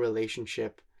have a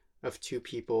relationship of two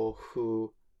people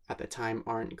who at the time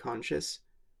aren't conscious,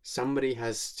 somebody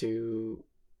has to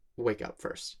wake up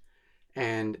first.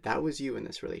 And that was you in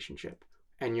this relationship.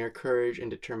 And your courage and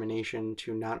determination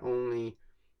to not only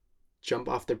jump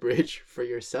off the bridge for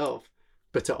yourself,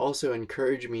 but to also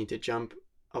encourage me to jump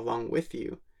along with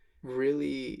you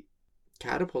really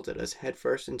catapulted us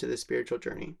headfirst into the spiritual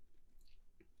journey.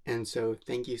 And so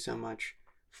thank you so much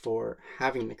for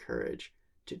having the courage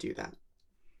to do that.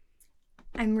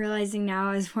 I'm realizing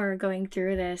now as we're going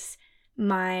through this,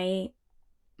 my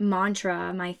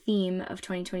mantra, my theme of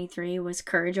 2023 was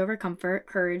courage over comfort.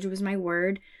 Courage was my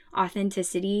word,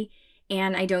 authenticity,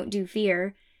 and I don't do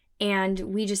fear. And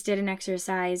we just did an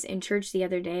exercise in church the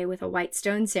other day with a white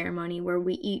stone ceremony where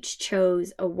we each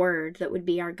chose a word that would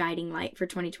be our guiding light for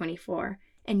 2024.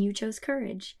 And you chose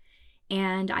courage.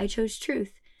 And I chose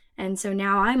truth. And so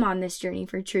now I'm on this journey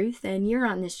for truth, and you're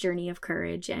on this journey of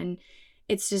courage. And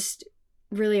it's just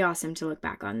really awesome to look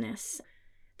back on this.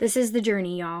 This is the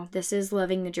journey, y'all. This is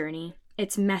loving the journey.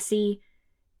 It's messy,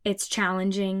 it's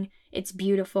challenging, it's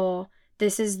beautiful.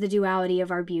 This is the duality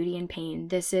of our beauty and pain.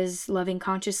 This is loving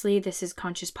consciously. This is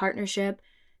conscious partnership.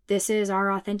 This is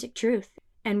our authentic truth.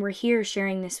 And we're here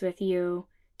sharing this with you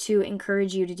to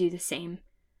encourage you to do the same.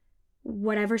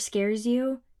 Whatever scares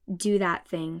you, do that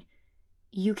thing.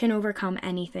 You can overcome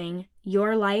anything.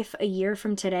 Your life a year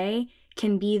from today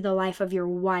can be the life of your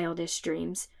wildest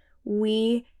dreams.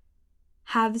 We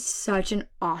have such an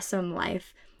awesome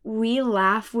life. We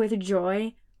laugh with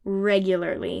joy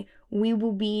regularly. We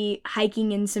will be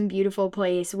hiking in some beautiful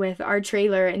place with our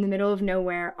trailer in the middle of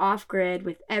nowhere, off grid,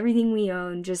 with everything we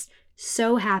own, just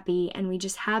so happy. And we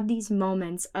just have these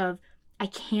moments of, I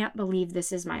can't believe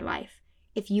this is my life.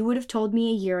 If you would have told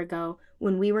me a year ago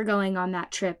when we were going on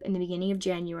that trip in the beginning of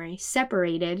January,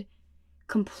 separated,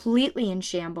 completely in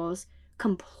shambles,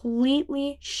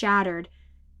 completely shattered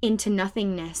into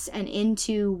nothingness and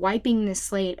into wiping the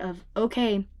slate of,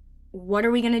 okay, what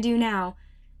are we going to do now?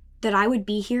 That I would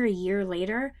be here a year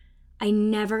later, I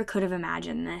never could have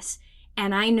imagined this.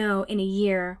 And I know in a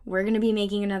year, we're going to be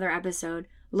making another episode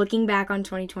looking back on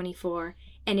 2024,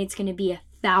 and it's going to be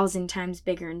 1,000 times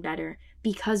bigger and better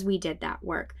because we did that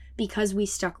work, because we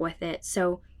stuck with it.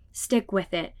 So stick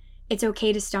with it. It's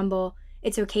okay to stumble.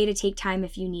 It's okay to take time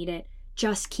if you need it.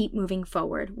 Just keep moving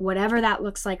forward. Whatever that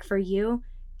looks like for you,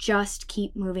 just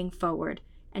keep moving forward.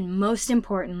 And most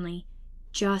importantly,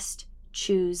 just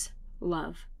choose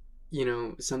love. You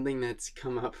know, something that's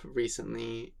come up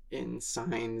recently in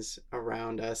signs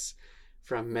around us,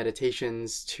 from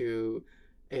meditations to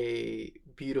a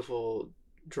beautiful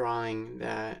drawing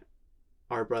that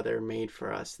our brother made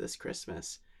for us this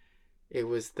Christmas. It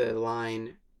was the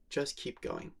line, just keep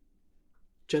going.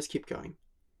 Just keep going.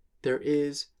 There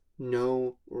is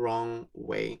no wrong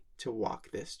way to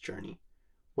walk this journey.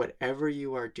 Whatever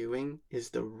you are doing is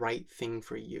the right thing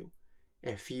for you.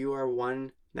 If you are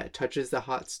one that touches the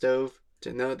hot stove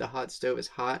to know the hot stove is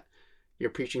hot, you're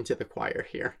preaching to the choir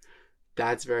here.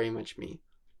 That's very much me.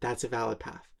 That's a valid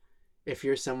path. If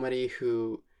you're somebody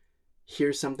who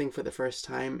hears something for the first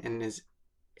time and is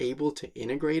able to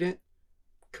integrate it,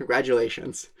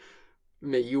 congratulations.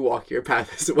 May you walk your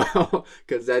path as well,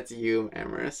 because that's you,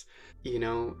 Amaris. You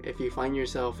know, if you find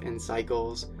yourself in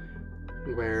cycles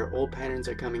where old patterns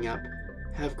are coming up,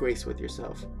 have grace with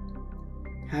yourself.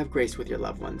 Have grace with your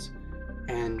loved ones.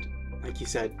 And like you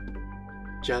said,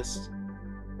 just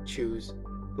choose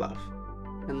love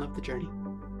and love the journey.